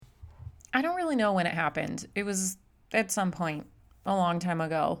I don't really know when it happened. It was at some point a long time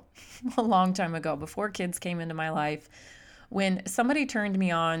ago, a long time ago, before kids came into my life, when somebody turned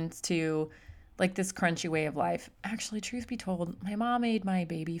me on to like this crunchy way of life. Actually, truth be told, my mom made my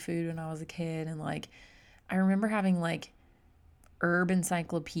baby food when I was a kid. And like, I remember having like herb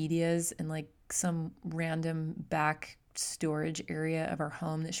encyclopedias in like some random back storage area of our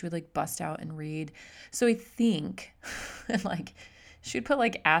home that she would like bust out and read. So I think like she'd put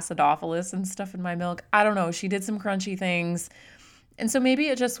like acidophilus and stuff in my milk. I don't know. She did some crunchy things. And so maybe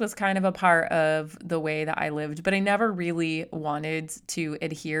it just was kind of a part of the way that I lived, but I never really wanted to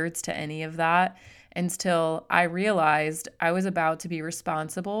adhere to any of that until I realized I was about to be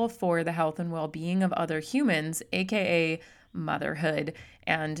responsible for the health and well being of other humans, AKA motherhood.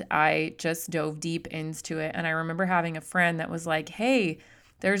 And I just dove deep into it. And I remember having a friend that was like, hey,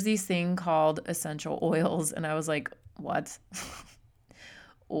 there's these thing called essential oils. And I was like, what?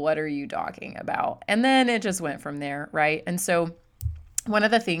 What are you talking about? And then it just went from there, right? And so one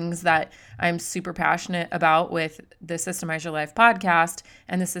of the things that I'm super passionate about with the Systemize Your Life podcast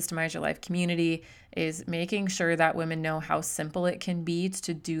and the Systemize Your Life community is making sure that women know how simple it can be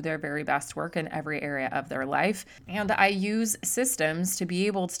to do their very best work in every area of their life. And I use systems to be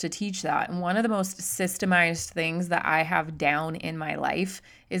able to teach that. And one of the most systemized things that I have down in my life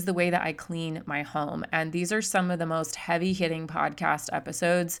is the way that I clean my home. And these are some of the most heavy hitting podcast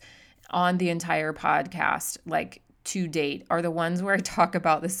episodes on the entire podcast, like to date, are the ones where I talk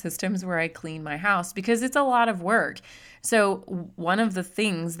about the systems where I clean my house because it's a lot of work. So one of the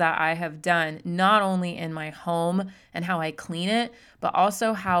things that I have done, not only in my home and how I clean it, but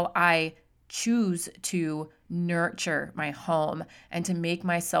also how I choose to nurture my home and to make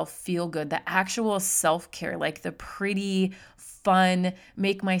myself feel good, the actual self-care, like the pretty, fun,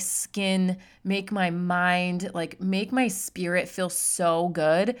 make my skin, make my mind, like make my spirit feel so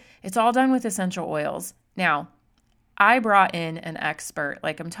good. It's all done with essential oils. Now, I brought in an expert.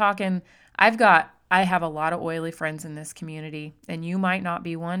 Like I'm talking, I have a lot of oily friends in this community, and you might not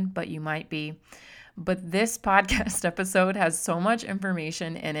be one, but you might be. But this podcast episode has so much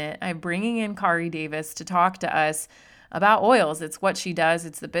information in it. I'm bringing in Kari Davis to talk to us about oils. It's what she does.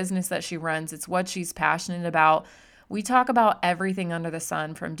 It's the business that she runs. It's what she's passionate about. We talk about everything under the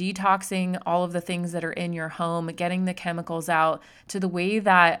sun, from detoxing all of the things that are in your home, getting the chemicals out, to the way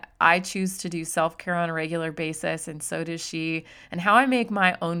that I choose to do self-care on a regular basis, and so does she, and how I make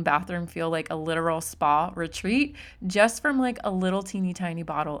my own bathroom feel like a literal spa retreat just from like a little teeny tiny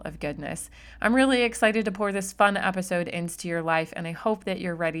bottle of goodness. I'm really excited to pour this fun episode into your life, and I hope that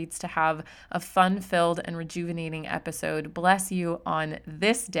you're ready to have a fun-filled and rejuvenating episode. Bless you on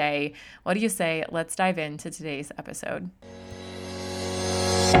this day. What do you say? Let's dive into today's episode.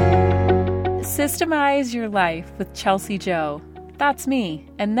 Systemize Your Life with Chelsea Joe. That's me,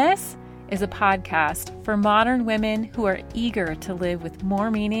 and this is a podcast for modern women who are eager to live with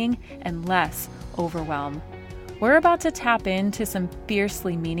more meaning and less overwhelm. We're about to tap into some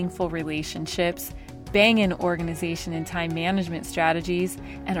fiercely meaningful relationships, banging organization and time management strategies,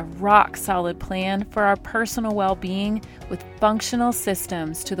 and a rock-solid plan for our personal well-being with functional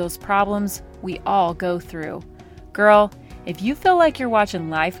systems to those problems we all go through. Girl, if you feel like you're watching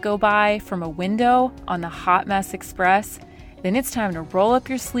life go by from a window on the Hot Mess Express, then it's time to roll up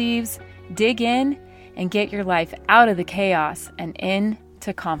your sleeves, dig in, and get your life out of the chaos and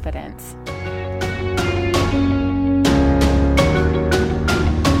into confidence.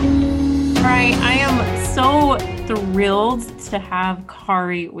 All right, I am so thrilled to have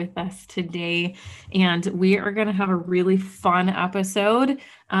Kari with us today, and we are going to have a really fun episode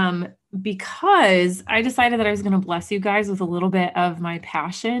because I decided that I was going to bless you guys with a little bit of my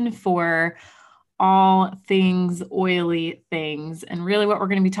passion for all things oily things. And really what we're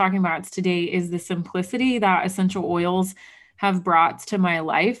going to be talking about today is the simplicity that essential oils have brought to my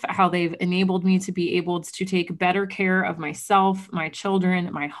life, how they've enabled me to be able to take better care of myself, my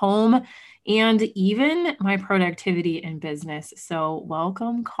children, my home, and even my productivity in business. So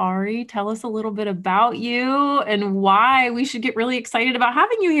welcome, Kari. Tell us a little bit about you and why we should get really excited about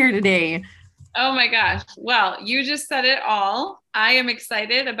having you here today. Oh my gosh. Well, you just said it all. I am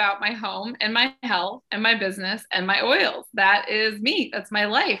excited about my home and my health and my business and my oils. That is me. That's my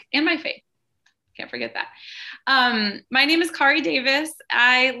life and my faith. Can't forget that. My name is Kari Davis.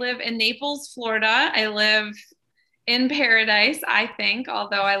 I live in Naples, Florida. I live in paradise, I think,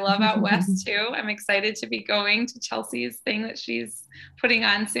 although I love out west too. I'm excited to be going to Chelsea's thing that she's putting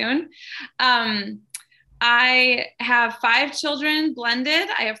on soon. I have 5 children blended.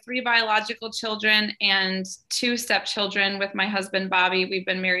 I have 3 biological children and 2 stepchildren with my husband, Bobby. We've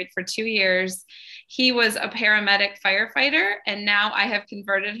been married for 2 years. He was a paramedic firefighter, and now I have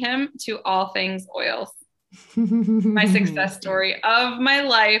converted him to all things oils. My success story of my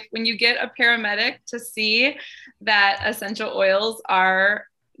life. When you get a paramedic to see that essential oils are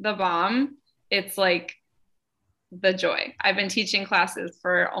the bomb, it's like the joy. I've been teaching classes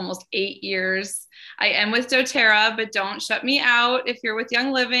for almost 8 years. I am with doTERRA, but don't shut me out. If you're with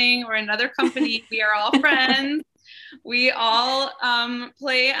Young Living or another company, we are all friends. We all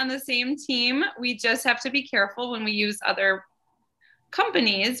play on the same team. We just have to be careful when we use other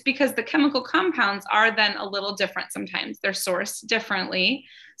companies because the chemical compounds are then a little different sometimes. They're sourced differently.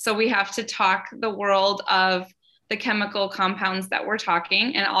 So we have to talk the world of the chemical compounds that we're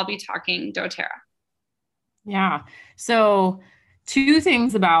talking, and I'll be talking doTERRA. Yeah. So 2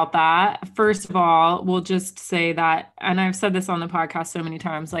 things about that. First of all, we'll just say that, and I've said this on the podcast so many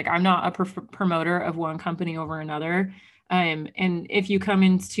times, like I'm not a promoter of one company over another. And if you come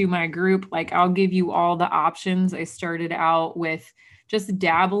into my group, like I'll give you all the options. I started out with just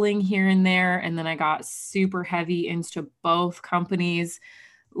dabbling here and there, and then I got super heavy into both companies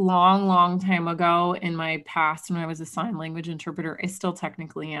long time ago in my past when I was a sign language interpreter. I still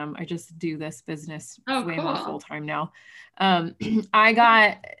technically am. I just do this business way more full time now. I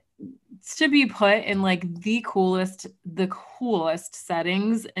got to be put in like the coolest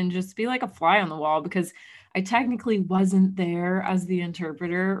settings and just be like a fly on the wall because I technically wasn't there as the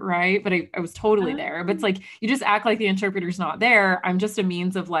interpreter, right? But I was totally there. But it's like, you just act like the interpreter's not there. I'm just a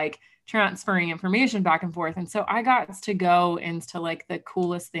means of like transferring information back and forth. And so I got to go into like the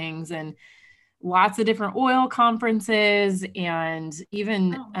coolest things and lots of different oil conferences and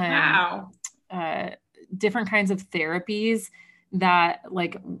even different kinds of therapies that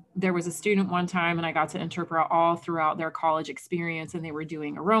like there was a student one time and I got to interpret all throughout their college experience, and they were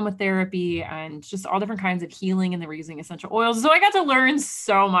doing aromatherapy and just all different kinds of healing, and they were using essential oils. So I got to learn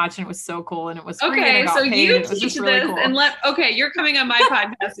so much, and it was so cool, and it was free. Okay, and I got so paid, you and it was teach just really this cool. and you're coming on my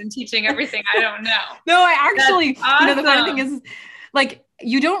podcast and teaching everything I don't know. No, I actually, awesome. The funny thing is like,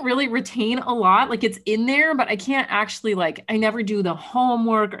 you don't really retain a lot, like it's in there, but I can't actually like, I never do the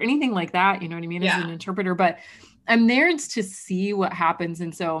homework or anything like that. You know what I mean? As an interpreter, but I'm there to see what happens.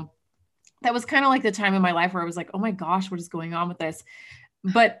 And so that was kind of like the time in my life where I was like, oh my gosh, what is going on with this?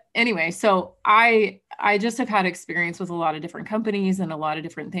 But anyway, so I just have had experience with a lot of different companies and a lot of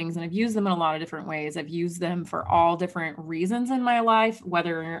different things, and I've used them in a lot of different ways. I've used them for all different reasons in my life,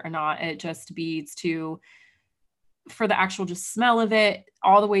 whether or not it just beats for the actual just smell of it,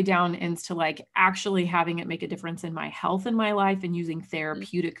 all the way down into like actually having it make a difference in my health in my life, and using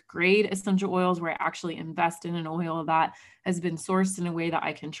therapeutic grade essential oils where I actually invest in an oil that has been sourced in a way that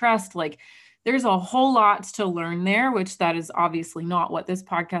I can trust. Like there's a whole lot to learn there, which that is obviously not what this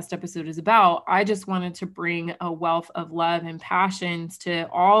podcast episode is about. I just wanted to bring a wealth of love and passions to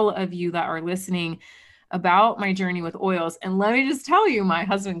all of you that are listening about my journey with oils. And let me just tell you, my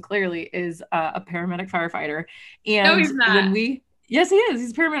husband clearly is a paramedic firefighter. And no, he's not. Yes, he is.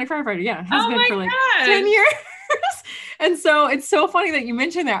 He's a paramedic firefighter. Yeah. Has been for like 10 years. And so it's so funny that you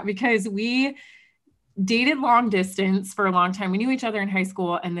mentioned that, because we dated long distance for a long time. We knew each other in high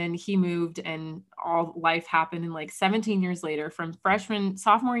school, and then he moved and all life happened. And like 17 years later, from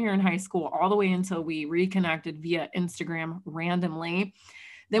sophomore year in high school, all the way until we reconnected via Instagram randomly.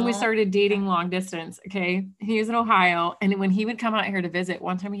 Then we started dating long distance. Okay. He was in Ohio. And when he would come out here to visit,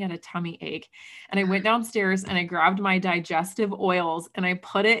 one time he had a tummy ache, and I went downstairs and I grabbed my digestive oils and I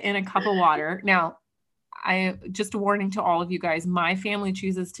put it in a cup of water. Now, just a warning to all of you guys, my family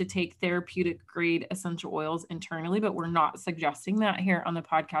chooses to take therapeutic grade essential oils internally, but we're not suggesting that here on the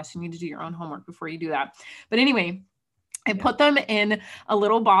podcast. You need to do your own homework before you do that. But anyway, I put them in a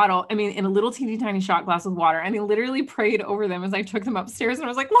little bottle, in a little teeny tiny shot glass with water. And I literally prayed over them as I took them upstairs. And I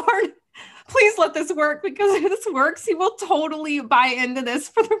was like, Lord, please let this work, because if this works, he will totally buy into this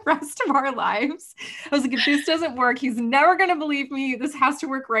for the rest of our lives. I was like, if this doesn't work, he's never going to believe me. This has to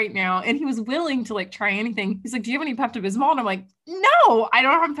work right now. And he was willing to like try anything. He's like, do you have any Pepto-Bismol? And I'm like, no, I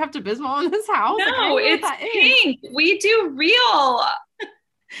don't have Pepto-Bismol in this house. No, like, it's pink. We do real.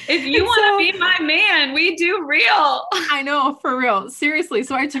 If you want to be my man, we do real. I know, for real. Seriously.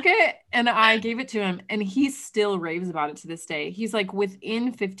 So I took it and I gave it to him, and he still raves about it to this day. He's like,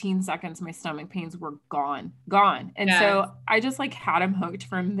 within 15 seconds, my stomach pains were gone. And so I just like had him hooked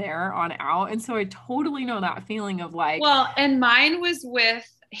from there on out. And so I totally know that feeling of like, well, and mine was with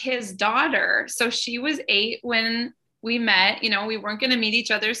his daughter. So she was 8 when we met. We weren't going to meet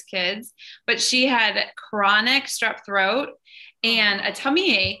each other's kids, but she had chronic strep throat and a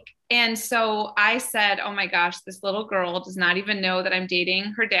tummy ache. And so I said, oh my gosh, this little girl does not even know that I'm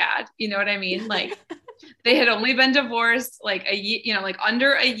dating her dad. You know what I mean? Like they had only been divorced like a year, like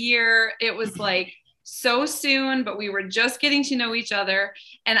under a year. It was like, so soon, but we were just getting to know each other.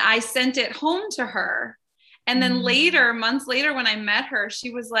 And I sent it home to her. And then later, months later, when I met her, she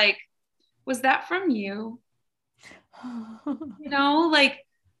was like, was that from you? You know, like,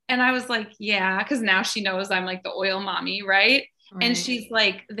 and I was like, yeah, because now she knows I'm like the oil mommy, right? And she's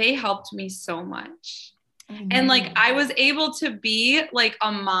like, they helped me so much. And like, I was able to be like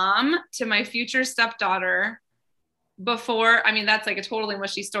a mom to my future stepdaughter before. I mean, that's like a totally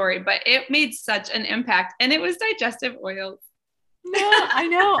mushy story, but it made such an impact. And it was digestive oils. No, I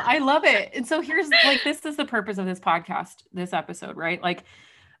know. I love it. And so here's like, this is the purpose of this podcast, this episode, right? Like,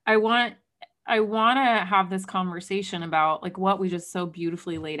 I want to have this conversation about like what we just so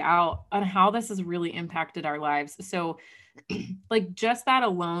beautifully laid out on how this has really impacted our lives. So like just that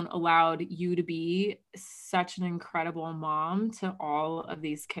alone allowed you to be such an incredible mom to all of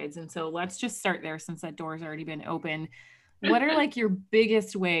these kids. And so let's just start there since that door's already been open. What are like your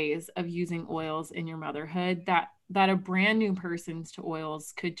biggest ways of using oils in your motherhood that a brand new person's to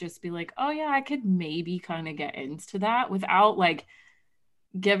oils could just be like, oh yeah, I could maybe kind of get into that without like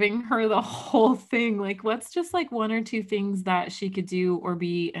giving her the whole thing? Like, what's just like one or two things that she could do or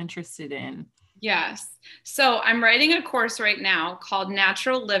be interested in? Yes. So I'm writing a course right now called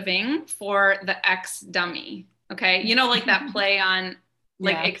Natural Living for the Ex Dummy. Okay. You know, like that play on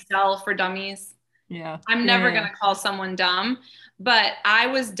like Excel for dummies. Yeah. I'm never going to call someone dumb, but I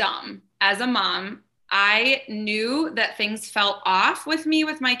was dumb as a mom. I knew that things felt off with me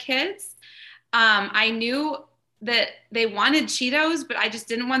with my kids. I knew that they wanted Cheetos, but I just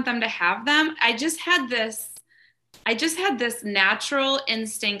didn't want them to have them. I just had this natural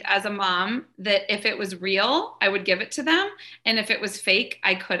instinct as a mom that if it was real, I would give it to them. And if it was fake,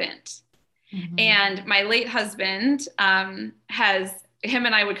 I couldn't. Mm-hmm. And my late husband him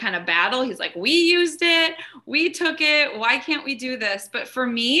and I would kind of battle. He's like, we used it, we took it, why can't we do this? But for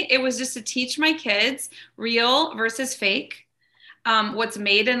me, it was just to teach my kids real versus fake, what's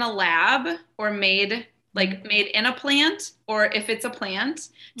made in a lab or made in a plant, or if it's a plant.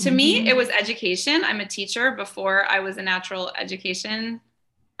 To me, it was education. I'm a teacher before I was a natural education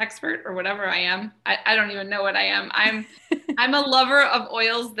expert or whatever I am. I don't even know what I am. I'm a lover of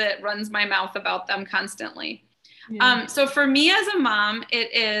oils that runs my mouth about them constantly. Yeah. So for me as a mom,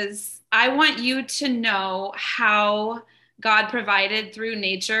 I want you to know how God provided through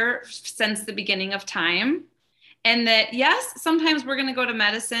nature since the beginning of time. And that, yes, sometimes we're going to go to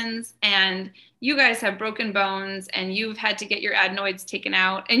medicines, and you guys have broken bones and you've had to get your adenoids taken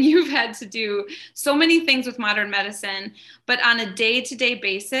out and you've had to do so many things with modern medicine. But on a day-to-day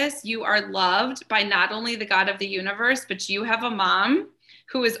basis, you are loved by not only the God of the universe, but you have a mom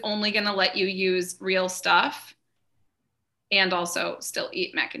who is only going to let you use real stuff and also still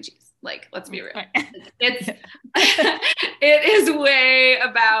eat mac and cheese. Like, let's be real. It is way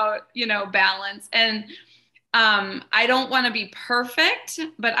about, balance. And I don't want to be perfect,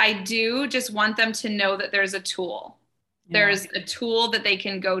 but I do just want them to know that there's a tool. Yeah. There's a tool that they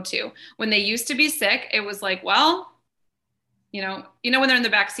can go to. When they used to be sick, it was like, well, when they're in the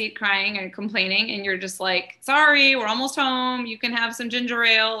back seat crying and complaining and you're just like, sorry, we're almost home. You can have some ginger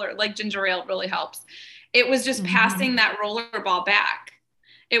ale, or like ginger ale really helps. It was just passing that roller ball back.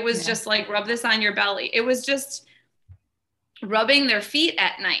 It was just like, rub this on your belly. It was just rubbing their feet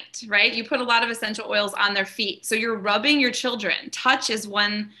at night, right? You put a lot of essential oils on their feet. So you're rubbing your children. Touch is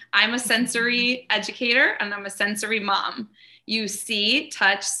one. I'm a sensory educator and I'm a sensory mom. You see,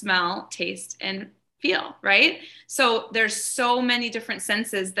 touch, smell, taste, and feel, right? So there's so many different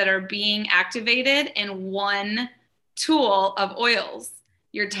senses that are being activated in one tool of oils.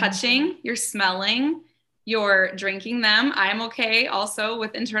 You're touching, you're smelling, you're drinking them. I'm okay also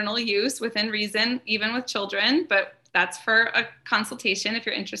with internal use within reason, even with children, but that's for a consultation if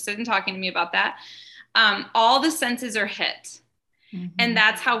you're interested in talking to me about that. All the senses are hit. And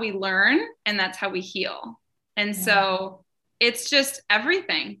that's how we learn and that's how we heal. And so it's just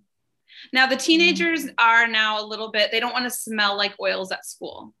everything. Now the teenagers are now a little bit, they don't want to smell like oils at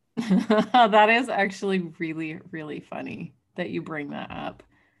school. That is actually really, really funny that you bring that up.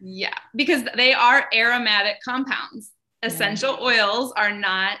 Yeah, because they are aromatic compounds. Essential oils are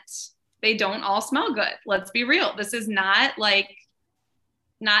not, they don't all smell good. Let's be real. This is not like,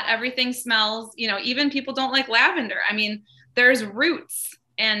 not everything smells, even people don't like lavender. I mean, there's roots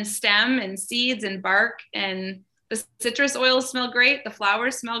and stem and seeds and bark, and the citrus oils smell great. The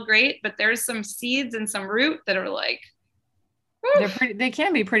flowers smell great, but there's some seeds and some root that are like, they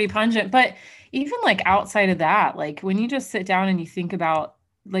can be pretty pungent. But even like outside of that, like when you just sit down and you think about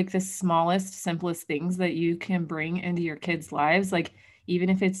like the smallest, simplest things that you can bring into your kids' lives, like even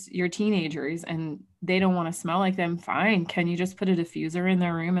if it's your teenagers and they don't want to smell like them, fine. Can you just put a diffuser in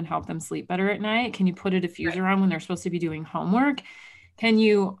their room and help them sleep better at night? Can you put a diffuser on when they're supposed to be doing homework? Can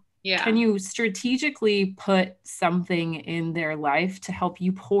you Yeah. can you strategically put something in their life to help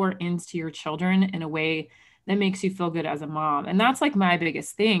you pour into your children in a way that makes you feel good as a mom? And that's like my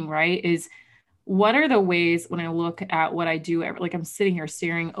biggest thing, right? Is what are the ways when I look at what I do, like I'm sitting here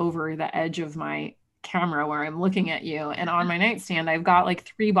staring over the edge of my camera where I'm looking at you, and on my nightstand, I've got like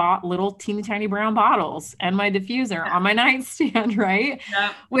three little teeny tiny brown bottles and my diffuser on my nightstand, right?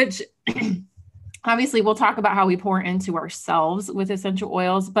 Yeah. Which obviously we'll talk about how we pour into ourselves with essential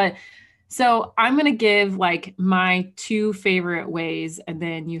oils, but so I'm going to give like my two favorite ways, and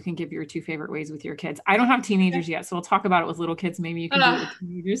then you can give your two favorite ways with your kids. I don't have teenagers yet, so we'll talk about it with little kids. Maybe you can do it with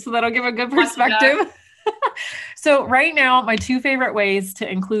teenagers, so that'll give a good perspective. So right now, my two favorite ways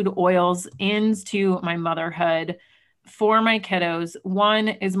to include oils into my motherhood for my kiddos. One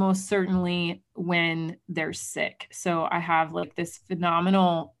is most certainly when they're sick. So I have like this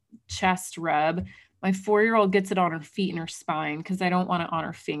phenomenal chest rub. My 4-year-old gets it on her feet and her spine because I don't want it on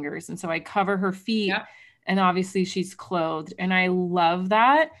her fingers. And so I cover her feet, and obviously she's clothed. And I love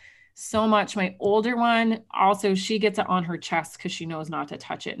that so much. My older one also, she gets it on her chest because she knows not to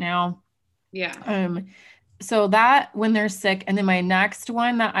touch it now. Yeah. So that when they're sick. And then my next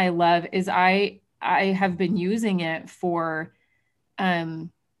one that I love is I have been using it for I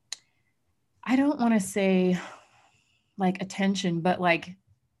don't want to say like attention, but like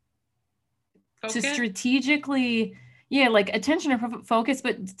Focus? to strategically, yeah, like attention or focus,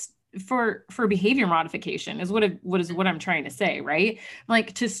 but for behavior modification is what I'm trying to say, right?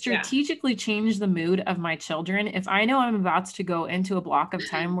 Like to strategically change the mood of my children. If I know I'm about to go into a block of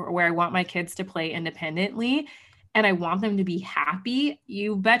time where I want my kids to play independently and I want them to be happy,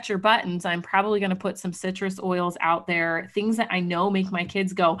 you bet your buttons I'm probably going to put some citrus oils out there, things that I know make my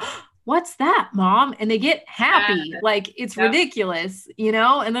kids go, what's that, mom? And they get happy. Like it's ridiculous, you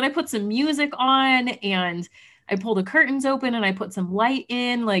know? And then I put some music on and I pull the curtains open and I put some light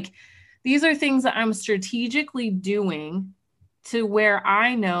in. Like these are things that I'm strategically doing to where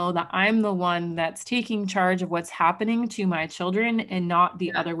I know that I'm the one that's taking charge of what's happening to my children and not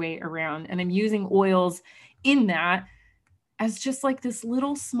the other way around. And I'm using oils in that as just like this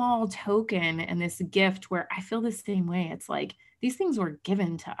little small token and this gift where I feel the same way. It's like, these things were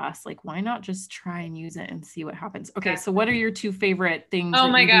given to us. Like, why not just try and use it and see what happens? Okay. So what are your two favorite things? Oh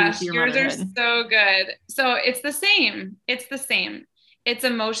that my you gosh, do with your yours are motherhood? so good. So it's the same. It's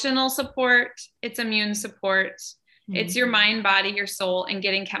emotional support. It's immune support. It's your mind, body, your soul, and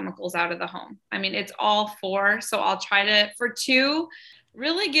getting chemicals out of the home. I mean, it's all four. So I'll try to, for two,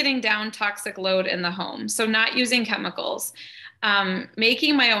 really getting down toxic load in the home. So not using chemicals,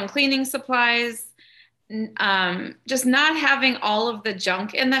 making my own cleaning supplies, just not having all of the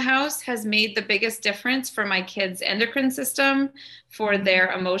junk in the house has made the biggest difference for my kids' endocrine system, for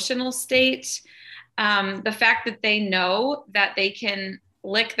their emotional state. The fact that they know that they can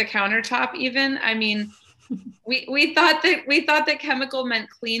lick the countertop even. I mean, we thought that chemical meant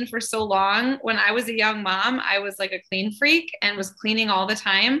clean for so long. When I was a young mom, I was like a clean freak and was cleaning all the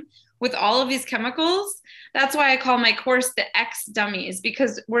time with all of these chemicals. That's why I call my course the X Dummies,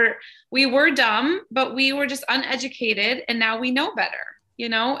 because we were dumb, but we were just uneducated, and now we know better, you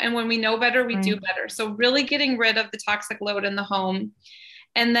know? And when we know better, we do better. So really getting rid of the toxic load in the home.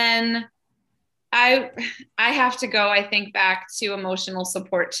 And then I have to go, I think, back to emotional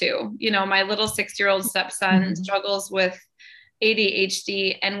support too. You know, my little 6-year-old stepson struggles with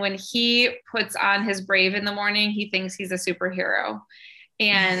ADHD. And when he puts on his Brave in the morning, he thinks he's a superhero.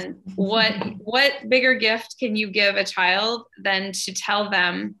 And what bigger gift can you give a child than to tell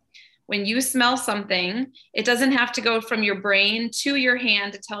them, when you smell something, it doesn't have to go from your brain to your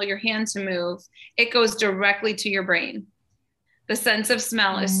hand to tell your hand to move. It goes directly to your brain. The sense of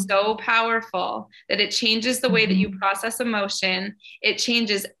smell is so powerful that it changes the way that you process emotion. It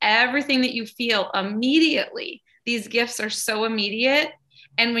changes everything that you feel immediately. These gifts are so immediate.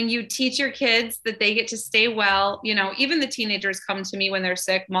 And when you teach your kids that they get to stay well, you know, even the teenagers come to me when they're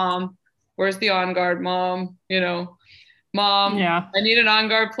sick. Mom, where's the On Guard? Mom, you know, Mom, I need an On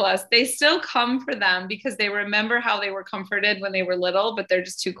Guard Plus. They still come for them because they remember how they were comforted when they were little, but they're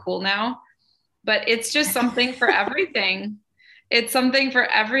just too cool now. But it's just something for everything. It's something for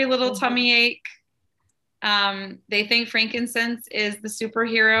every little tummy ache. They think frankincense is the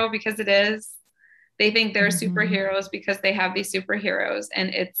superhero because it is. They think they're superheroes because they have these superheroes.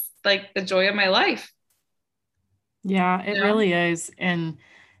 And it's like the joy of my life. Yeah, it really is. And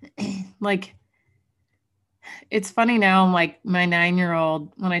like, it's funny now, like my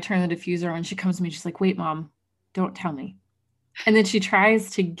 9-year-old, when I turn the diffuser on, she comes to me, she's like, wait, Mom, don't tell me. And then she tries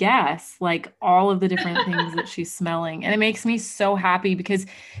to guess like all of the different things that she's smelling. And it makes me so happy because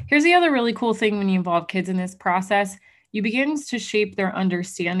here's the other really cool thing when you involve kids in this process. You begin to shape their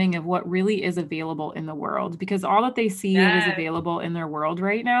understanding of what really is available in the world because all that they see that is Yes. available in their world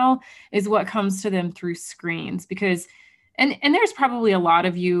right now is what comes to them through screens. Because and there's probably a lot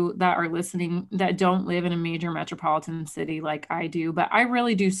of you that are listening that don't live in a major metropolitan city like I do, but I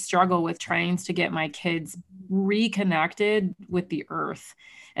really do struggle with trying to get my kids reconnected with the earth.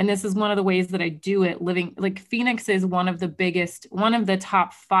 And this is one of the ways that I do it living like Phoenix is one of the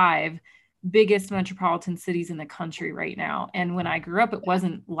top 5 biggest metropolitan cities in the country right now. And when I grew up, it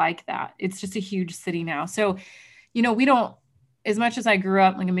wasn't like that. It's just a huge city now. So, we don't, as much as I grew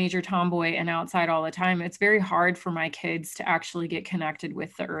up like a major tomboy and outside all the time, it's very hard for my kids to actually get connected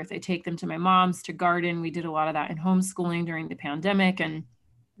with the earth. I take them to my mom's to garden. We did a lot of that in homeschooling during the pandemic. And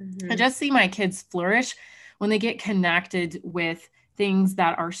I Mm-hmm. just see my kids flourish when they get connected with things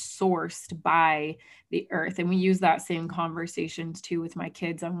that are sourced by the earth. And we use that same conversations too with my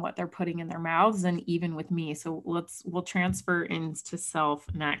kids on what they're putting in their mouths and even with me. So we'll transfer into self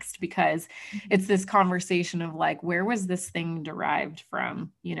next because it's this conversation of like, where was this thing derived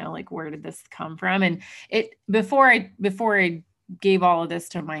from? Like where did this come from? And it before I gave all of this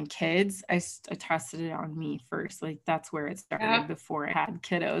to my kids, I tested it on me first. Like that's where it Yeah. started before I had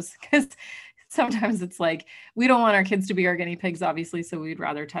kiddos. Because sometimes it's like we don't want our kids to be our guinea pigs, obviously, so we'd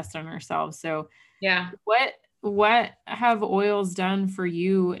rather test on ourselves. So Yeah. what have oils done for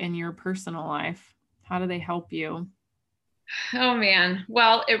you in your personal life? How do they help you? Oh man.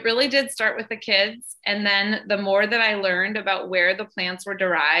 Well, it really did start with the kids. And then the more that I learned about where the plants were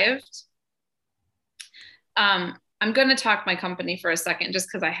derived, I'm going to talk my company for a second just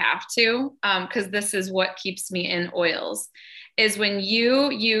because I have to, because this is what keeps me in oils. Is when you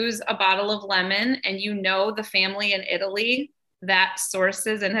use a bottle of lemon and you know the family in Italy that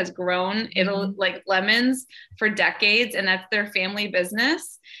sources and has grown Italy, like lemons for decades, and that's their family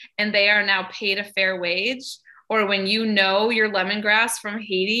business, and they are now paid a fair wage. Or when you know your lemongrass from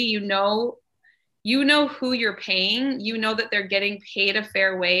Haiti, you know who you're paying, you know that they're getting paid a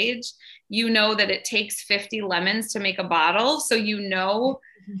fair wage, you know that it takes 50 lemons to make a bottle, so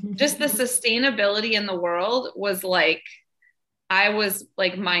just the sustainability in the world was like, I was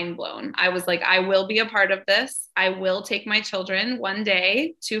like mind blown. I was like, I will be a part of this. I will take my children one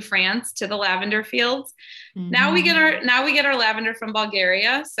day to France to the lavender fields. Now we get our lavender from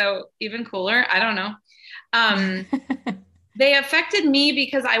Bulgaria, so even cooler. I don't know. Um, they affected me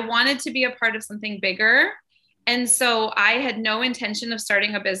because I wanted to be a part of something bigger. And so I had no intention of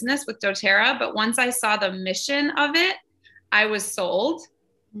starting a business with doTERRA, but once I saw the mission of it, I was sold.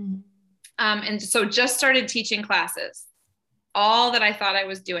 And so just started teaching classes, all that I thought I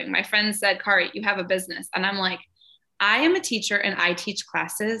was doing. My friend said, Kari, you have a business. And I'm like, I am a teacher and I teach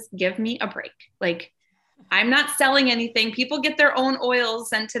classes. Give me a break. Like, I'm not selling anything. People get their own oils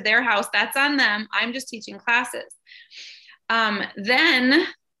sent to their house. That's on them. I'm just teaching classes. Then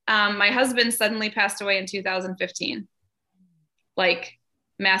my husband suddenly passed away in 2015, like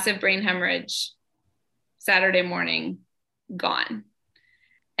massive brain hemorrhage, Saturday morning, gone.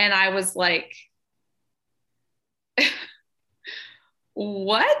 And I was like,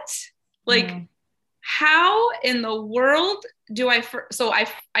 what? Like, Yeah. how in the world do I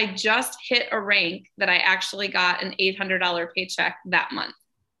just hit a rank that I actually got an $800 paycheck that month.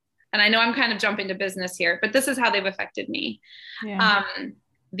 And I know I'm kind of jumping to business here, but this is how they've affected me. Yeah.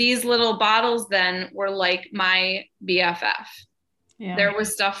 These little bottles then were like my BFF. Yeah. There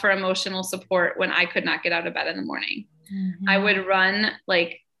was stuff for emotional support when I could not get out of bed in the morning. I Mhm. would run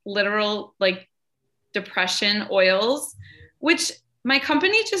like literal like depression oils, which my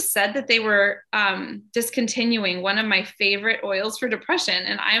company just said that they were discontinuing one of my favorite oils for depression.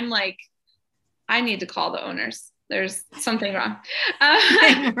 And I'm like, I need to call the owners. There's something wrong.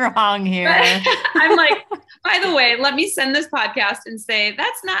 Something wrong here. I'm like, by the way, let me send this podcast and say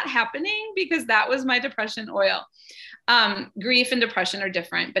that's not happening because that was my depression oil. Grief and depression are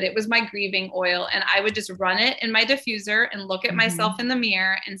different, but it was my grieving oil. And I would just run it in my diffuser and look at myself in the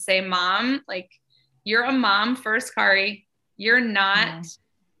mirror and say, Mom, like, you're a mom first, Kari. You're not, Yeah.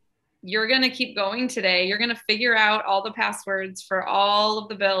 you're going to keep going today. You're going to figure out all the passwords for all of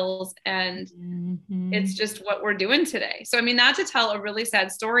the bills. And it's just what we're doing today. So, I mean, not to tell a really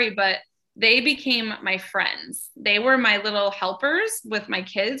sad story, but they became my friends. They were my little helpers with my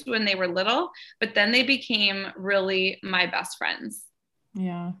kids when they were little, but then they became really my best friends.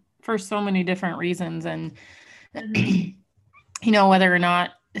 Yeah. For so many different reasons. And, Mm-hmm. whether or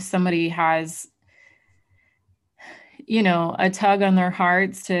not somebody has a tug on their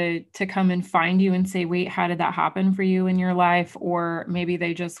hearts to come and find you and say, wait, how did that happen for you in your life? Or maybe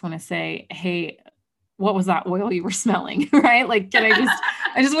they just want to say, hey, what was that oil you were smelling? Right? Like,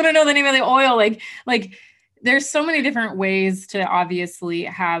 I just want to know the name of the oil. Like there's so many different ways to obviously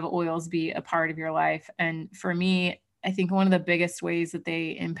have oils be a part of your life. And for me, I think one of the biggest ways that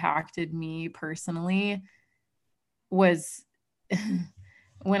they impacted me personally was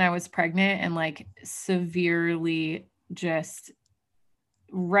when I was pregnant and like severely just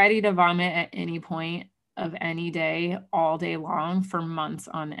ready to vomit at any point of any day, all day long for months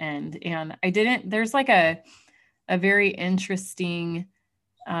on end. And there's like a very interesting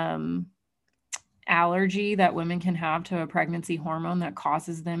allergy that women can have to a pregnancy hormone that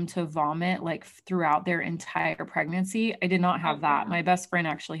causes them to vomit like throughout their entire pregnancy. I did not have that. My best friend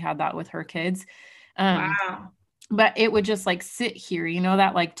actually had that with her kids. Wow. But it would just like sit here,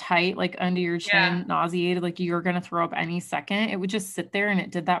 that like tight, like under your chin, nauseated, like you're going to throw up any second. It would just sit there, and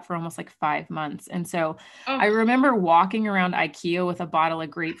it did that for almost like 5 months. And so I remember walking around IKEA with a bottle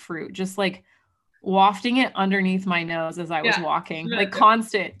of grapefruit, just like wafting it underneath my nose as I was walking, like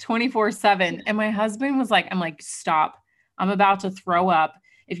constant 24/7. And my husband was like, I'm like, stop, I'm about to throw up.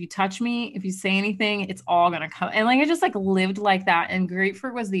 If you touch me, if you say anything, it's all going to come. And like, I just like lived like that. And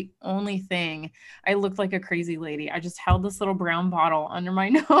grapefruit was the only thing. I looked like a crazy lady. I just held this little brown bottle under my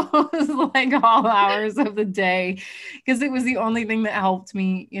nose, like all hours of the day, because it was the only thing that helped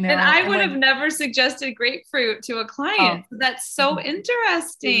me, And I would have never suggested grapefruit to a client. That's so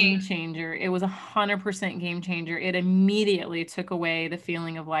interesting. Game changer. It was 100% game changer. It immediately took away the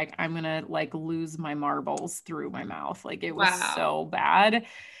feeling of like, I'm going to like lose my marbles through my mouth. Like it was so bad.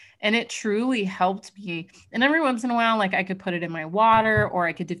 And it truly helped me. And every once in a while, like I could put it in my water or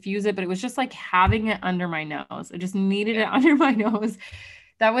I could diffuse it, but it was just like having it under my nose. I just needed it under my nose.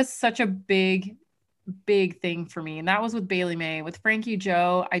 That was such a big thing for me. And that was with Bailey May. With Frankie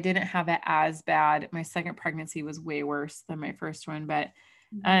Joe, I didn't have it as bad. My second pregnancy was way worse than my first one. But,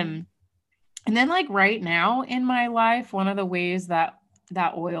 and then like right now in my life, one of the ways that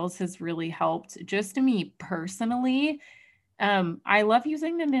oils has really helped just to me personally, I love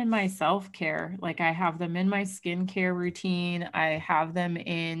using them in my self-care. Like I have them in my skincare routine. I have them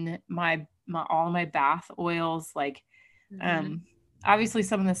in my all my bath oils, like, obviously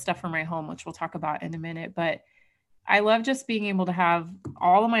some of the stuff from my home, which we'll talk about in a minute, but I love just being able to have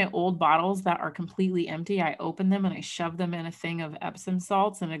all of my old bottles that are completely empty. I open them and I shove them in a thing of Epsom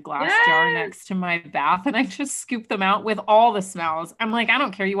salts in a glass jar next to my bath. And I just scoop them out with all the smells. I'm like, I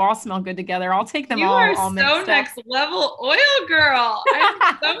don't care. You all smell good together. I'll take them you all. You are so next level oil girl.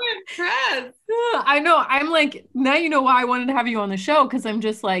 I'm so impressed. I know. I'm like, now you know why I wanted to have you on the show. Cause I'm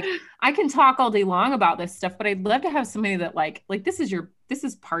just like, I can talk all day long about this stuff, but I'd love to have somebody that like this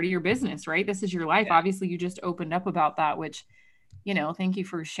is part of your business, right? This is your life. Obviously you just opened up about that, which, thank you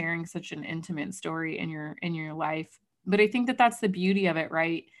for sharing such an intimate story in your life. But I think that that's the beauty of it,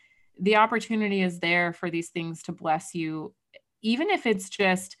 right? The opportunity is there for these things to bless you. Even if it's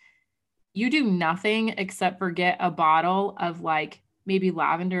just, you do nothing except for get a bottle of like maybe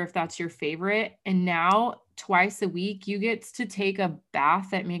lavender, if that's your favorite. And now twice a week, you get to take a bath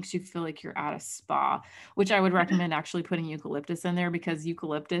that makes you feel like you're at a spa, which I would recommend actually putting eucalyptus in there, because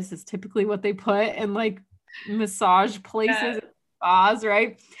eucalyptus is typically what they put in like massage places, spas,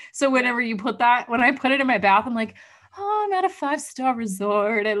 right? So whenever you put that, when I put it in my bath, I'm like, oh, I'm at a 5-star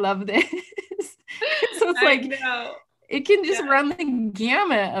resort. I love this. So it's like, it can just run the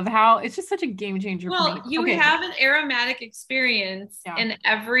gamut of how it's just such a game changer. Well, you have an aromatic experience in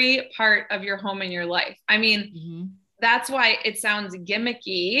every part of your home and your life. I mean, that's why it sounds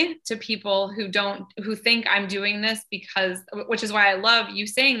gimmicky to people who think I'm doing this which is why I love you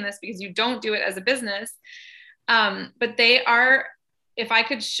saying this, because you don't do it as a business. But they are, if I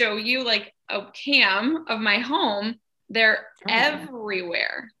could show you like a cam of my home, they're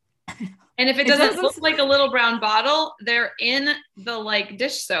everywhere. And if it doesn't look like a little brown bottle, they're in the like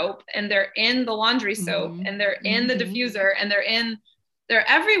dish soap, and they're in the laundry soap, and they're in the diffuser, and they're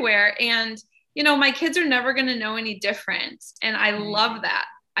everywhere. And, my kids are never going to know any different. And I love that.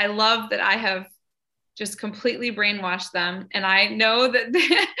 I love that I have just completely brainwashed them. And I know that,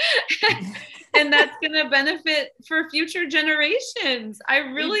 and that's going to benefit for future generations. I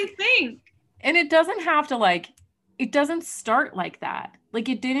really think. And it doesn't have to it doesn't start like that. Like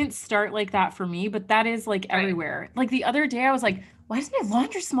it didn't start like that for me, but that is like everywhere. Like the other day I was like, why does my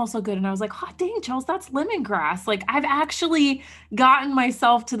laundry smell so good? And I was like, hot dang, Chels, that's lemongrass. Like I've actually gotten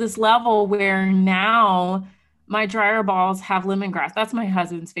myself to this level where now my dryer balls have lemongrass. That's my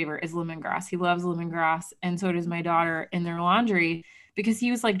husband's favorite, is lemongrass. He loves lemongrass. And so does my daughter in their laundry. because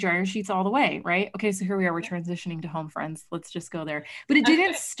he was like dryer sheets all the way, right? Okay, so here we are, we're transitioning to home, friends. Let's just go there. But it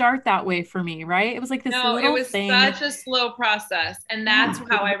didn't start that way for me, right? It was like this No, it little was thing. such a slow process. And that's Yeah,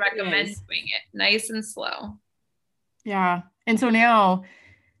 it how I really recommend is. doing it, nice and slow. Yeah. And so now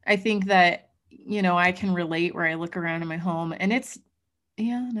I think that, I can relate where I look around in my home and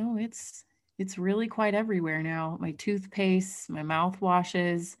yeah, no, it's really quite everywhere now. My toothpaste, my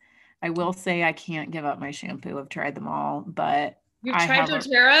mouthwashes. I will say I can't give up my shampoo. I've tried them all, but You've I tried have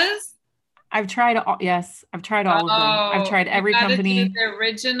doTERRA's? I've tried all, yes, I've tried all of them. I've Oh, tried you every got to do company. the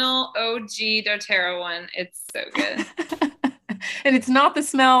original OG doTERRA one. It's so good. And it's not the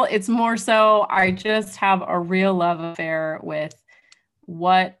smell, it's more so I just have a real love affair with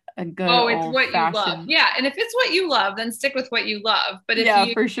what a good Oh, it's old what you love. fashioned. Yeah. And if it's what you love, then stick with what you love. But if Yeah,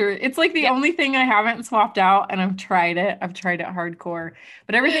 you, for sure. It's like the yeah, only thing I haven't swapped out, and I've tried it. I've tried it hardcore.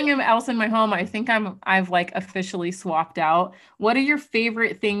 But everything else in my home, I think I've like officially swapped out. What are your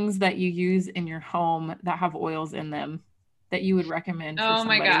favorite things that you use in your home that have oils in them that you would recommend for oh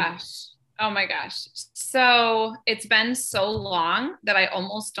my somebody? gosh. Oh my gosh. So it's been so long that I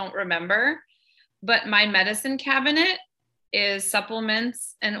almost don't remember, but my medicine cabinet is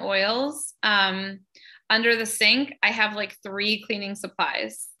supplements and oils. Under the sink, I have like 3 cleaning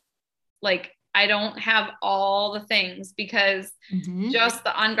supplies. Like I don't have all the things because Hmm. just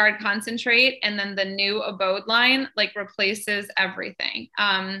the On Guard concentrate and then the new Abode line like replaces everything.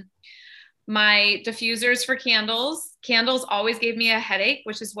 My diffusers for candles. Candles always gave me a headache,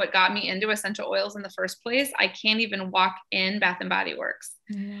 which is what got me into essential oils in the first place. I can't even walk in Bath and Body Works.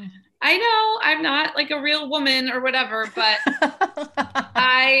 Yeah. I know I'm not like a real woman or whatever, but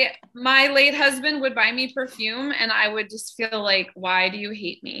my late husband would buy me perfume and I would just feel like, why do you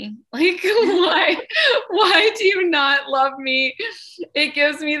hate me? Like, why do you not love me? It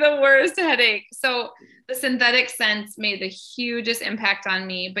gives me the worst headache. So the synthetic scents made the hugest impact on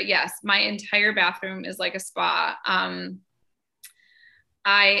me. But yes, my entire bathroom is like a spa.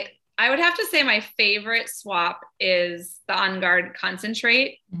 I would have to say my favorite swap is the On Guard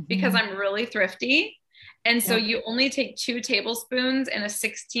concentrate because Hmm. I'm really thrifty. And so Yep. you only take 2 tablespoons in a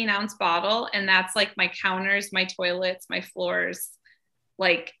 16-ounce bottle. And that's like my counters, my toilets, my floors,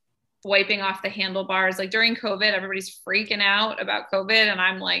 like wiping off the handlebars. Like during COVID, everybody's freaking out about COVID. And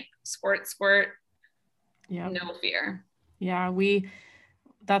I'm like, squirt, squirt, Yep. no fear. Yeah,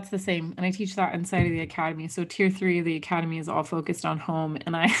 that's the same. And I teach that inside of the academy. So tier 3 of the academy is all focused on home.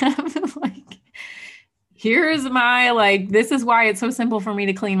 And I have like, here's my like, this is why it's so simple for me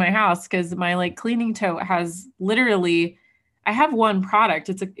to clean my house. Cause my like cleaning tote has literally, I have one product.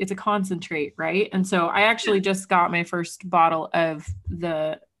 It's a concentrate, right? And so I actually just got my first bottle of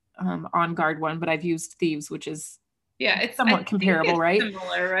the On Guard one, but I've used Thieves, which is Yeah, I somewhat think comparable, it's right?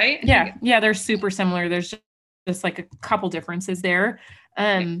 similar, right? I think Yeah, yeah, they're super similar. There's just like a couple differences there.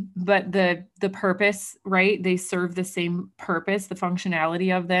 yeah. But the purpose, right? They serve the same purpose. The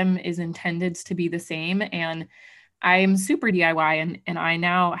functionality of them is intended to be the same. And I'm super DIY and I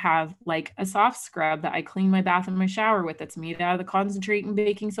now have like a soft scrub that I clean my bath and my shower with that's made out of the concentrate and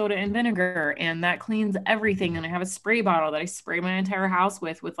baking soda and vinegar and that cleans everything. And I have a spray bottle that I spray my entire house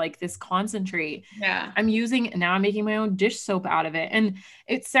with like this concentrate. Yeah. I'm using now I'm making my own dish soap out of it. And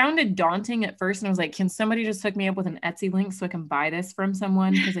it sounded daunting at first. And I was like, can somebody just hook me up with an Etsy link so I can buy this from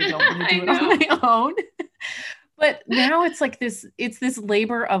someone? Because I don't want to I do it on know. my own. But now it's this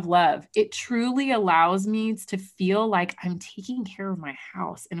labor of love. It truly allows me to feel like I'm taking care of my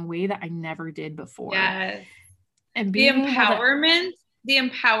house in a way that I never did before. Yes. And The being able to, empowerment, the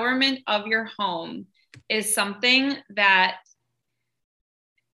empowerment of your home is something that,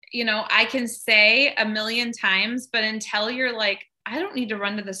 I can say a million times, but until you're like, I don't need to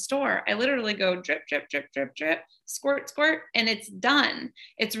run to the store. I literally go drip, drip, drip, drip, drip, squirt, squirt, and it's done.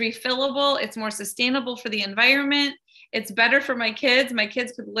 It's refillable. It's more sustainable for the environment. It's better for my kids. My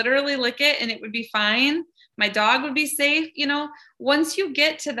kids could literally lick it and it would be fine. My dog would be safe. Once you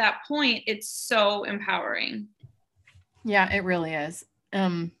get to that point, it's so empowering. yeah, it really is.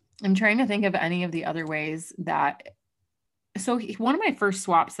 I'm trying to think of any of the other ways that so one of my first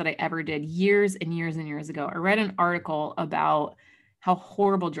swaps that I ever did years and years and years ago, I read an article about how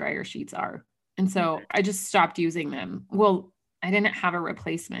horrible dryer sheets are. And so I just stopped using them. Well, I didn't have a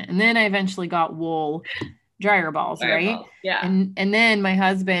replacement. And then I eventually got wool dryer balls, right? Fireballs. Yeah. And then my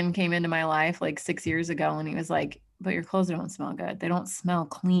husband came into my life like 6 years ago and he was like, but your clothes don't smell good. They don't smell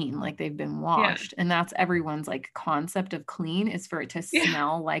clean, like they've been Yeah. washed. And that's everyone's like concept of clean is for it to Yeah.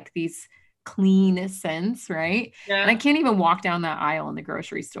 smell like these clean scents, right? And I Yeah. can't even walk down that aisle in the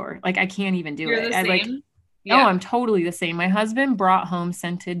grocery store. Like I can't even do You're it. the I like, same. oh, Yeah. I'm totally the same. My husband brought home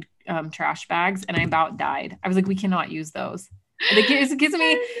scented trash bags and I about died. I was like, we cannot use those. It gives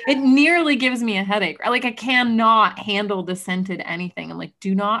me, it nearly gives me a headache. Like I cannot handle the scented anything. I'm like,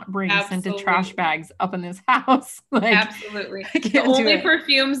 do not bring scented trash Absolutely. bags up in this house. Like Absolutely. I The can't do only it.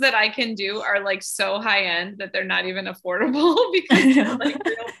 perfumes that I can do are like so high end that they're not even affordable because I they're know. like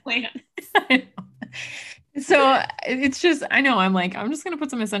real plants. I know. So it's just, I know, I'm like, I'm just gonna put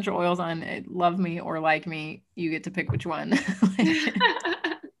some essential oils on. Love me or like me, you get to pick which one. Like,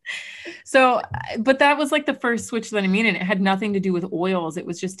 so, but that was like the first switch that I made, and it had nothing to do with oils. It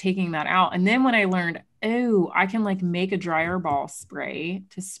was just taking that out. And then when I learned, oh, I can like make a dryer ball spray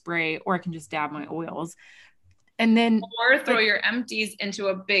to spray, or I can just dab my oils. And then Or throw like, your empties into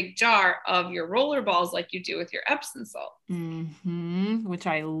a big jar of your roller balls like you do with your Epsom salt. which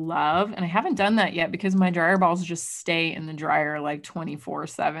I love. And I haven't done that yet because my dryer balls just stay in the dryer like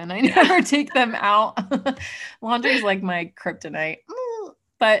 24/7. I Yeah. never take them out. Laundry's like my kryptonite.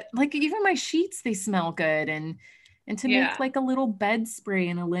 But like even my sheets, they smell good. And to make Yeah. like a little bed spray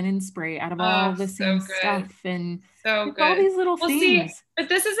and a linen spray out of all Oh, the so same good. stuff. And So it's all good. these little Well, see, things. but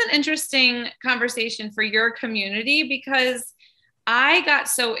this is an interesting conversation for your community because I got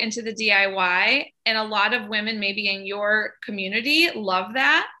so into the DIY, and a lot of women, maybe in your community, love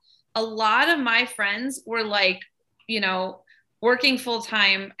that. A lot of my friends were like, you know, working full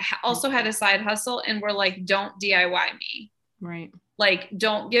time, also had a side hustle, and were like, don't DIY me. Right. Like,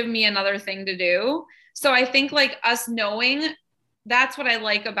 don't give me another thing to do. So I think like us knowing that's what I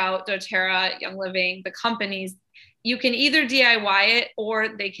like about doTERRA, Young Living, the companies. You can either DIY it or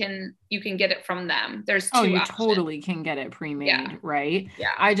you can get it from them. There's Oh, two you options. totally can get it Yeah. pre-made, right? Yeah.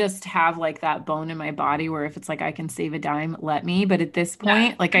 I just have like that bone in my body where if it's like I can save a dime, let me. But at this Yes.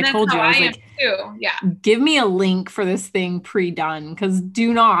 point, like I And that's told how you, I I was am like, too. Yeah. give me a link for this thing pre-done because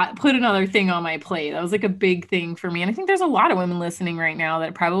do not put another thing on my plate. That was like a big thing for me. And I think there's a lot of women listening right now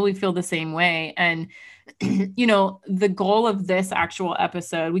that probably feel the same way. And the goal of this actual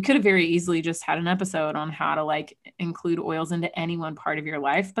episode, we could have very easily just had an episode on how to like include oils into any one part of your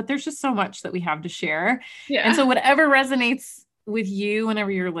life, but there's just so much that we have to share. And so Yeah. whatever resonates with you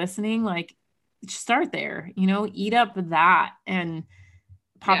whenever you're listening, like start there, eat up that and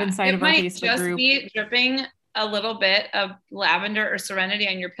pop Yeah. inside It of our might Facebook just group. be dripping a little bit of lavender or serenity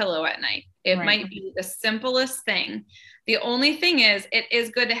on your pillow at night. It Right. might be the simplest thing. The only thing is, it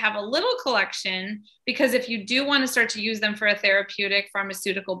is good to have a little collection because if you do want to start to use them for a therapeutic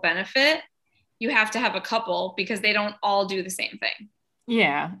pharmaceutical benefit, you have to have a couple because they don't all do the same thing.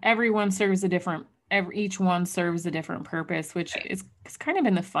 Yeah. Each one serves a different purpose, which Right. is it's kind of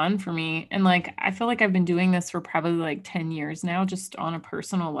been the fun for me. And like I feel like I've been doing this for probably like 10 years now, just on a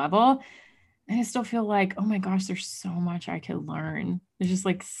personal level. And I still feel like, oh my gosh, there's so much I could learn. There's just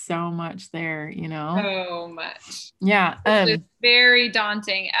like so much there. So much. Yeah. Which is very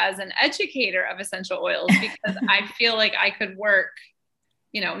daunting as an educator of essential oils because I feel like I could work,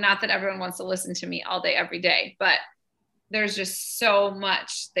 not that everyone wants to listen to me all day, every day, but there's just so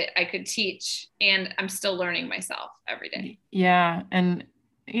much that I could teach and I'm still learning myself every day. Yeah. And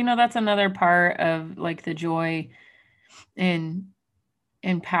that's another part of like the joy and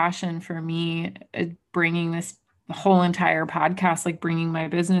passion for me, bringing this whole entire podcast, like bringing my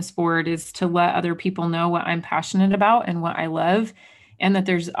business forward, is to let other people know what I'm passionate about and what I love, and that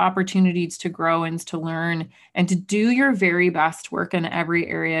there's opportunities to grow and to learn and to do your very best work in every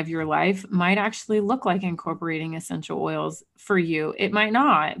area of your life might actually look like incorporating essential oils for you. It might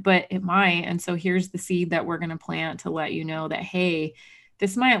not, but it might. And so here's the seed that we're going to plant to let you know that, hey,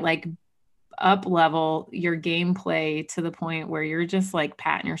 this might like up level your gameplay to the point where you're just like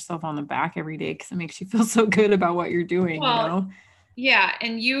patting yourself on the back every day because it makes you feel so good about what you're doing. Well, yeah,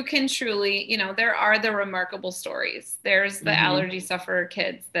 and you can truly, there are the remarkable stories. There's the Mm-hmm. allergy sufferer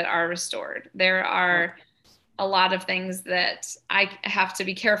kids that are restored. There Yep. are a lot of things that I have to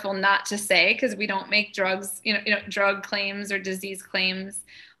be careful not to say because we don't make drugs, drug claims or disease claims,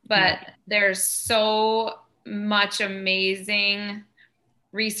 but Yep. there's so much amazing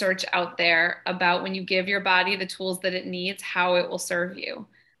research out there about when you give your body the tools that it needs, how it will serve you.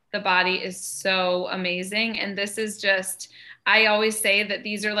 The body is so amazing. And this is just, I always say that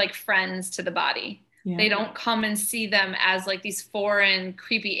these are like friends to the body. Yeah. They don't come and see them as like these foreign,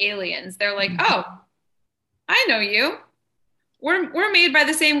 creepy aliens. They're like, Mm-hmm. oh, I know you. We're made by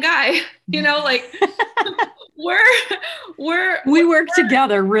the same guy. Like we're We work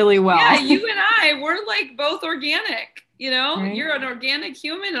together really well. yeah, you and I, we're like both organic. Right? You're an organic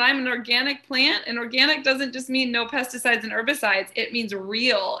human and I'm an organic plant. And organic doesn't just mean no pesticides and herbicides. It means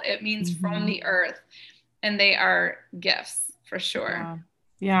real. It means from the earth. And they are gifts for sure. Yeah.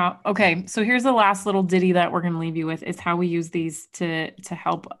 Yeah. Okay. So here's the last little ditty that we're going to leave you with is how we use these to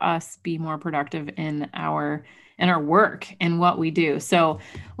help us be more productive in and our work and what we do. So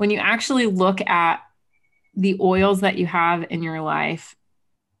when you actually look at the oils that you have in your life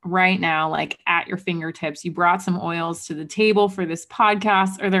right now, like at your fingertips, you brought some oils to the table for this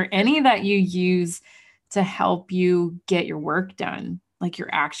podcast. Are there any that you use to help you get your work done? Like your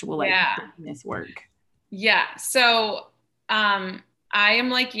actual like business work? Yeah. So, I am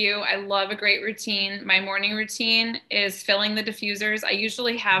like you. I love a great routine. My morning routine is filling the diffusers. I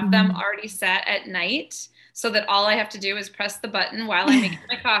usually have them already set at night so that all I have to do is press the button while I'm making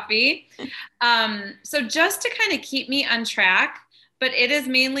my coffee. So just to kind of keep me on track, but it is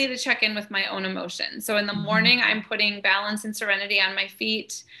mainly to check in with my own emotions. So in the morning, I'm putting balance and serenity on my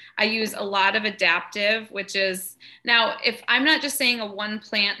feet. I use a lot of adaptive, which is now, if I'm not just saying a one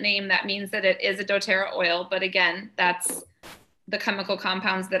plant name, that means that it is a doTERRA oil. But again, that's the chemical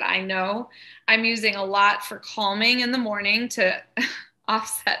compounds that I know. I'm using a lot for calming in the morning to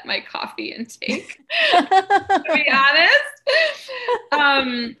offset my coffee intake, to be honest.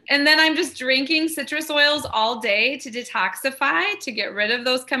 And then I'm just drinking citrus oils all day to detoxify, to get rid of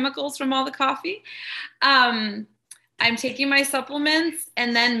those chemicals from all the coffee. I'm taking my supplements,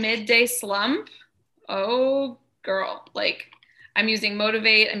 and then midday slump. Oh, girl, like I'm using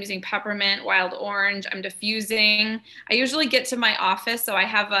Motivate, I'm using peppermint, wild orange, I'm diffusing. I usually get to my office. So I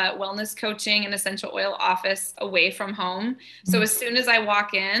have a wellness coaching and essential oil office away from home. So as soon as I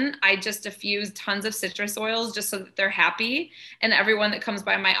walk in, I just diffuse tons of citrus oils just so that they're happy. And everyone that comes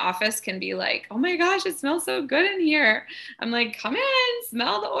by my office can be like, oh my gosh, it smells so good in here. I'm like, come in,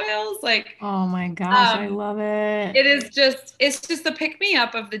 smell the oils. Like, oh my gosh, I love it. It's just the pick me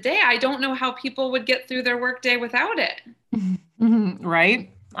up of the day. I don't know how people would get through their workday without it. Right?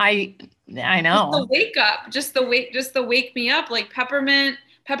 I know. Just the wake me up, like peppermint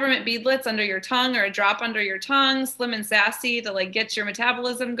beadlets under your tongue, or a drop under your tongue, Slim and Sassy to like get your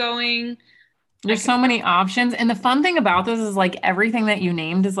metabolism going. There's so many options. And the fun thing about this is like everything that you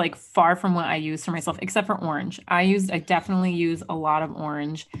named is like far from what I use for myself, except for orange. I definitely use a lot of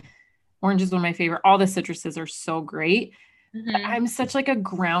orange. Orange is one of my favorite. All the citruses are so great. I'm such like a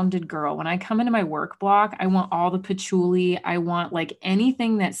grounded girl. When I come into my work block, I want all the patchouli. I want like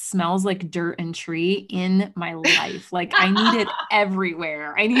anything that smells like dirt and tree in my life. Like I need it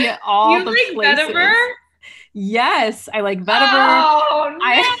everywhere. I need it all you the like places. Vetiver? Yes, I like Vetiver. Oh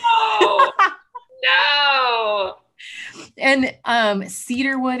no. No. And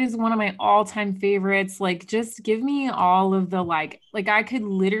cedarwood is one of my all-time favorites. Like just give me all of the like I could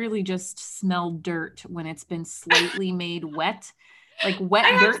literally just smell dirt when it's been slightly made wet. Like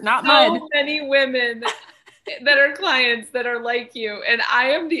wet dirt, not mud. So many women that are clients that are like you, and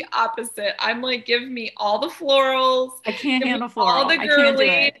I am the opposite. I'm like, give me all the florals. I can't handle floral. All the girly.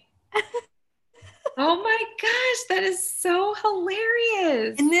 I can't do it. Oh my gosh, that is so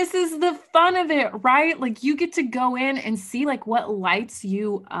hilarious. And this is the fun of it, right? Like you get to go in and see like what lights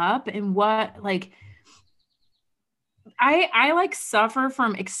you up and what like I like suffer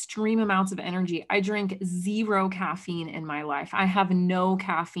from extreme amounts of energy. I drink 0 caffeine in my life. I have no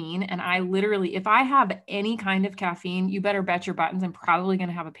caffeine. And I literally, if I have any kind of caffeine, you better bet your buttons, I'm probably going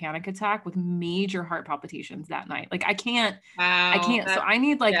to have a panic attack with major heart palpitations that night. Like I can't. So I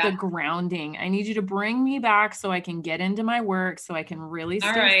need like the grounding. I need you to bring me back so I can get into my work, so I can really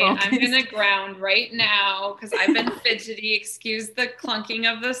stay focused. I'm going to ground right now because I've been fidgety. Excuse the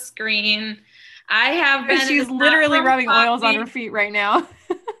clunking of the screen. I have been. She's literally rubbing oils on her feet right now.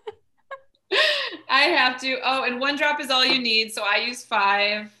 I have to. Oh, and 1 drop is all you need. So I use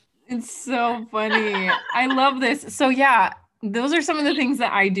 5. It's so funny. I love this. So yeah, those are some of the things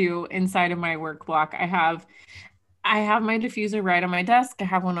that I do inside of my work block. I have my diffuser right on my desk. I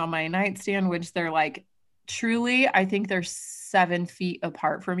have one on my nightstand, which they're like truly, I think they're 7 feet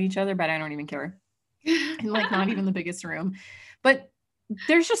apart from each other, but I don't even care. And like not even the biggest room. But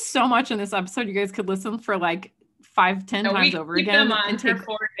there's just so much in this episode. You guys could listen for like 5-10 times over again and take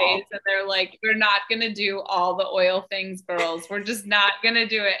 4 days, and they're like, we're not going to do all the oil things, girls. We're just not going to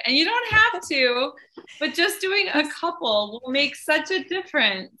do it. And you don't have to, but just doing a couple will make such a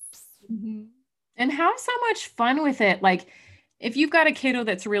difference. And have so much fun with it. Like if you've got a kiddo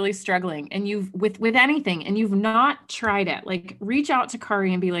that's really struggling and you've with anything and you've not tried it, like reach out to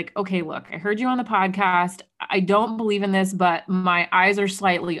Kari and be like, okay, look, I heard you on the podcast. I don't believe in this, but my eyes are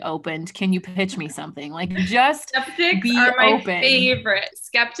slightly opened. Can you pitch me something? Like just Skeptics be are my open. favorite.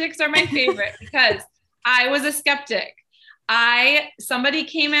 Skeptics are my favorite because I was a skeptic. Somebody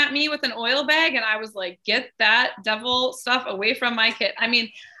came at me with an oil bag and I was like, get that devil stuff away from my kid. I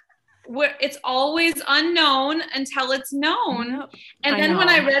mean, it's always unknown until it's known. Yep. And then when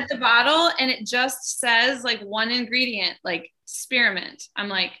I read the bottle and it just says like one ingredient, like spearmint, I'm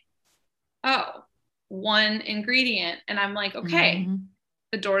like, oh, one ingredient. And I'm like, okay, Mm-hmm.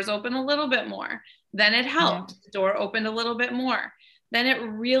 the doors open a little bit more. Then it helped. Yep. The door opened a little bit more. Then it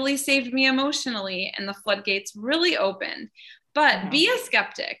really saved me emotionally and the floodgates really opened. But Yeah. be a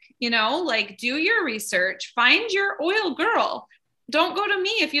skeptic, like do your research, find your oil girl. Don't go to me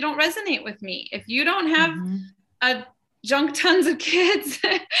if you don't resonate with me. If you don't have Mm-hmm. a junk tons of kids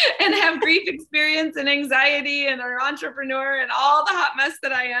and have grief experience and anxiety and are an entrepreneur and all the hot mess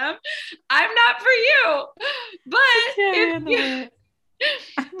that I am, I'm not for you.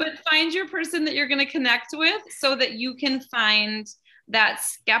 But find your person that you're going to connect with so that you can find that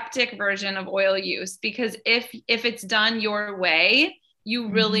skeptic version of oil use, because if it's done your way, you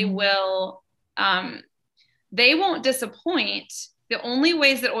really will, they won't disappoint. The only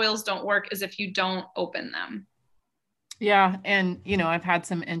ways that oils don't work is if you don't open them. Yeah. And, I've had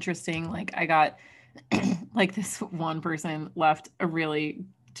some interesting, like I got like this one person left a really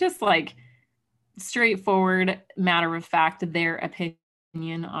just like straightforward, matter of fact, their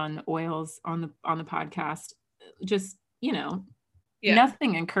opinion on oils on the podcast. Just,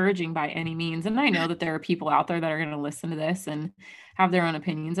 nothing encouraging by any means. And I know that there are people out there that are going to listen to this and have their own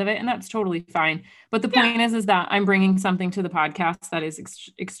opinions of it, and that's totally fine. But the point is that I'm bringing something to the podcast that is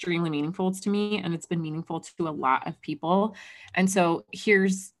extremely meaningful to me, and it's been meaningful to a lot of people. And so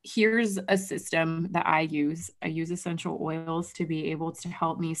here's a system that I use. I use essential oils to be able to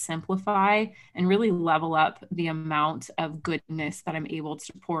help me simplify and really level up the amount of goodness that I'm able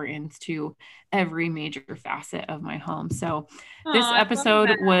to pour into every major facet of my home. So this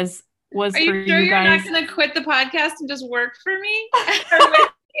episode was Are for you sure you you're guys. not going to quit the podcast and just work for me?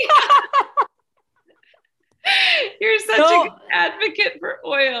 You're such a good advocate for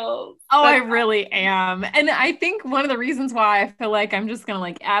oils. Oh, I really am. And I think one of the reasons why I feel like I'm just going to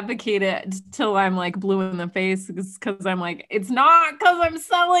like advocate it till I'm like blue in the face is because I'm like, it's not because I'm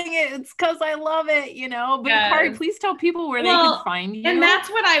selling it. It's because I love it, But Kari, please tell people where they can find you. And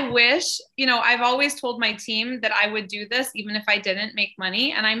that's what I wish, I've always told my team that I would do this even if I didn't make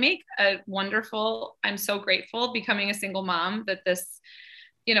money. And I make I'm so grateful becoming a single mom that this,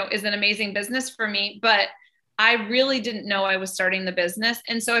 is an amazing business for me. But I really didn't know I was starting the business.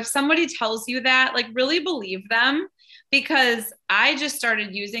 And so if somebody tells you that, like really believe them, because I just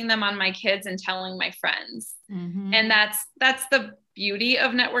started using them on my kids and telling my friends. Mm-hmm. And that's the beauty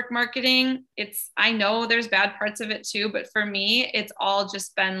of network marketing. I know there's bad parts of it too, but for me, it's all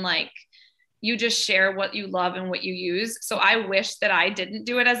just been like, you just share what you love and what you use. So I wish that I didn't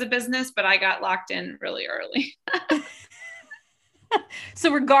do it as a business, but I got locked in really early.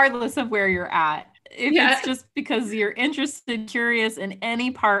 So regardless of where you're at, if it's just because you're interested, curious in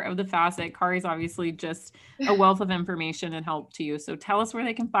any part of the facet, Kari's obviously just a wealth of information and help to you. So tell us where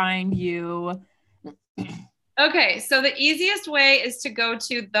they can find you. Okay. So the easiest way is to go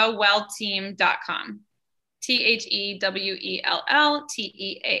to thewellteam.com.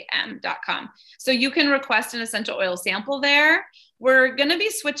 THEWELLTEAM.com. So you can request an essential oil sample there. We're going to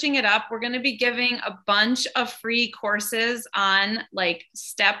be switching it up. We're going to be giving a bunch of free courses on like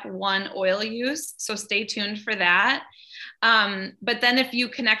step 1 oil use. So stay tuned for that. But then if you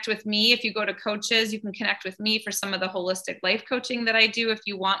connect with me, if you go to coaches, you can connect with me for some of the holistic life coaching that I do if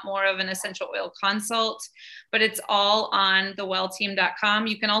you want more of an essential oil consult, but it's all on thewellteam.com.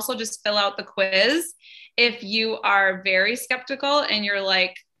 You can also just fill out the quiz. If you are very skeptical and you're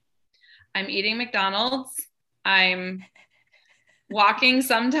like, I'm eating McDonald's, I'm walking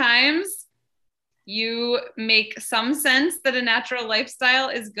sometimes, you make some sense that a natural lifestyle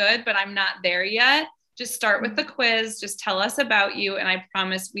is good, but I'm not there yet. Just start with the quiz. Just tell us about you. And I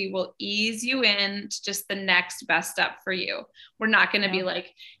promise we will ease you in to just the next best step for you. We're not going to be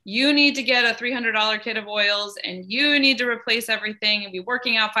like, you need to get a $300 kit of oils and you need to replace everything and be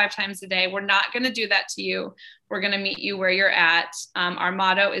working out 5 times a day. We're not going to do that to you. We're going to meet you where you're at. Our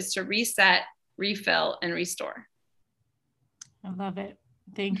motto is to reset, refill, and restore. I love it.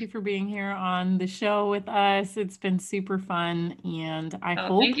 Thank you for being here on the show with us. It's been super fun. And I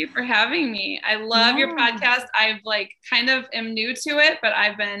hope. Thank you for having me. I love your podcast. I've kind of am new to it, but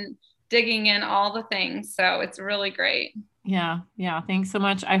I've been digging in all the things. So it's really great. Yeah. Thanks so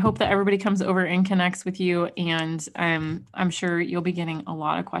much. I hope that everybody comes over and connects with you. And I'm sure you'll be getting a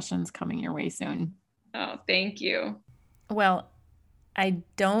lot of questions coming your way soon. Oh, thank you. Well, I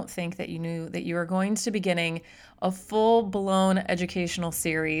don't think that you knew that you were going to be getting a full-blown educational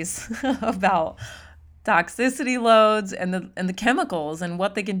series about toxicity loads and the chemicals and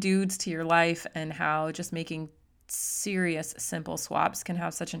what they can do to your life and how just making serious, simple swaps can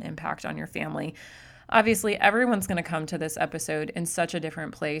have such an impact on your family. Obviously, everyone's going to come to this episode in such a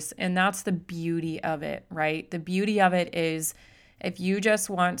different place, and that's the beauty of it, right? The beauty of it is If you just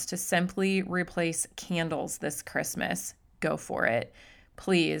want to simply replace candles this Christmas, go for it.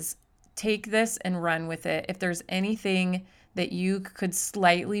 Please take this and run with it. If there's anything that you could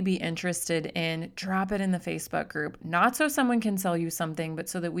slightly be interested in, drop it in the Facebook group. Not so someone can sell you something, but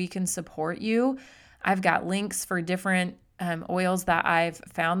so that we can support you. I've got links for different oils that I've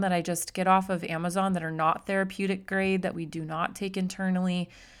found that I just get off of Amazon that are not therapeutic grade, that we do not take internally,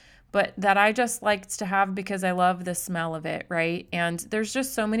 but that I just liked to have because I love the smell of it, right? And there's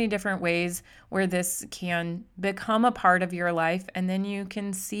just so many different ways where this can become a part of your life, and then you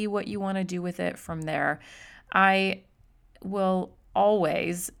can see what you want to do with it from there. I will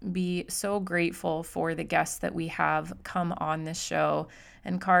always be so grateful for the guests that we have come on this show.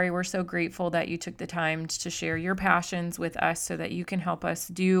 And Kari, we're so grateful that you took the time to share your passions with us so that you can help us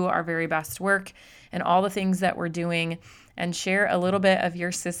do our very best work and all the things that we're doing, and share a little bit of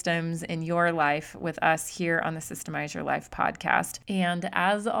your systems in your life with us here on the Systemize Your Life podcast. And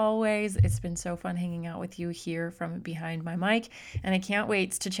as always, it's been so fun hanging out with you here from behind my mic, and I can't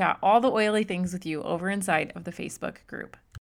wait to chat all the oily things with you over inside of the Facebook group.